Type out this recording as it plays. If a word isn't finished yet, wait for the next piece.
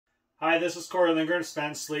Hi, this is Corey Lindgren,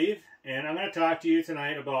 Sven Sleeve, and I'm going to talk to you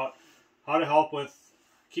tonight about how to help with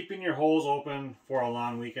keeping your holes open for a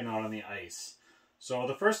long weekend out on the ice. So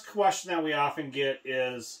the first question that we often get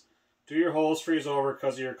is, do your holes freeze over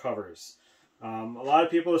because of your covers? A lot of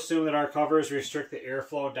people assume that our covers restrict the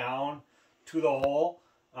airflow down to the hole,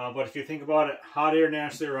 but if you think about it, hot air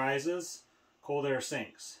naturally rises, cold air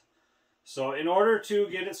sinks. So in order to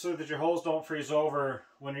get it so that your holes don't freeze over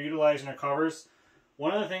when you're utilizing your covers,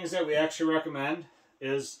 one of the things that we actually recommend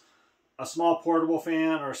is a small portable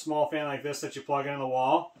fan or a small fan like this that you plug into the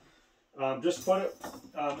wall. Just put it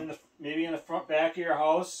maybe in the front back of your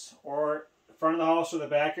house or the front of the house or the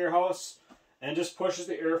back of your house, and just pushes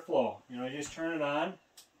the airflow. You just turn it on.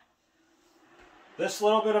 This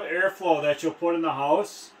little bit of airflow that you'll put in the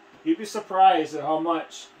house, you'd be surprised at how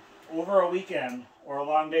much over a weekend or a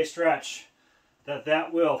long day stretch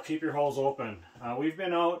that will keep your holes open. We've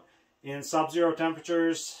been out in sub-zero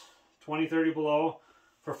temperatures, 20, 30 below,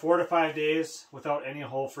 for 4 to 5 days without any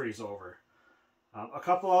hole freeze over. A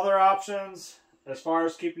couple other options as far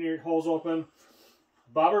as keeping your holes open.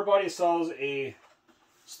 Bobber Buddy sells a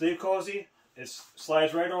sleeve cozy. It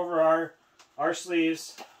slides right over our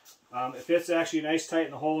sleeves. It fits actually nice tight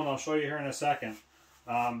in the hole, and I'll show you here in a second.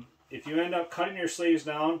 If you end up cutting your sleeves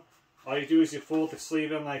down, all you do is you fold the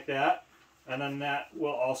sleeve in like that, and then that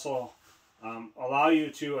will also allow you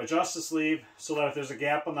to adjust the sleeve so that if there's a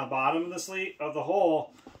gap on the bottom of the sleeve of the hole,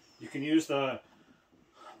 you can use the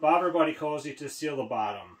Bobber Buddy cozy to seal the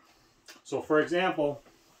bottom. So for example,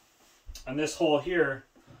 on this hole here,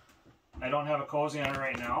 I don't have a cozy on it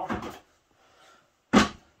right now.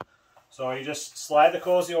 So you just slide the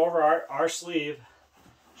cozy over our sleeve,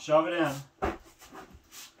 shove it in,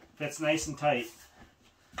 fits nice and tight.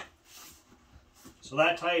 So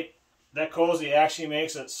that cozy actually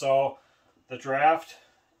makes it so the draft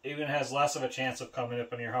even has less of a chance of coming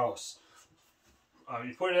up in your house.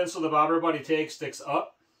 You put it in so the Bobber Buddy tag sticks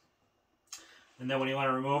up, and then when you want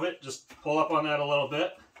to remove it, just pull up on that a little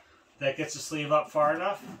bit. That gets the sleeve up far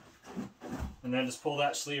enough, and then just pull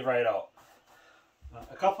that sleeve right out.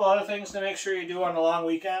 A couple other things to make sure you do on a long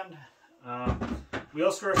weekend.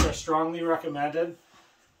 Wheel skirts are strongly recommended.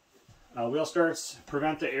 Wheel skirts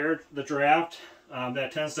prevent the draft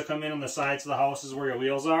that tends to come in on the sides of the houses where your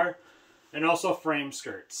wheels are, and also frame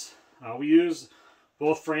skirts. We use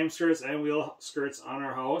both frame skirts and wheel skirts on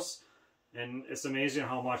our house, and it's amazing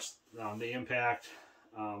how much they impact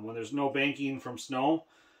when there's no banking from snow.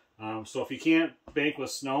 So if you can't bank with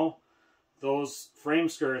snow, those frame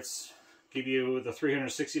skirts give you the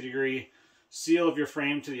 360-degree seal of your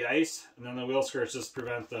frame to the ice, and then the wheel skirts just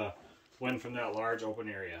prevent the wind from that large open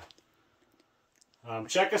area.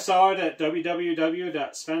 Check us out at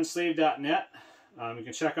www.svensleeve.net. You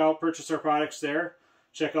can purchase our products there.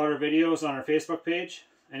 Check out our videos on our Facebook page.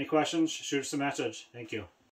 Any questions, shoot us a message. Thank you.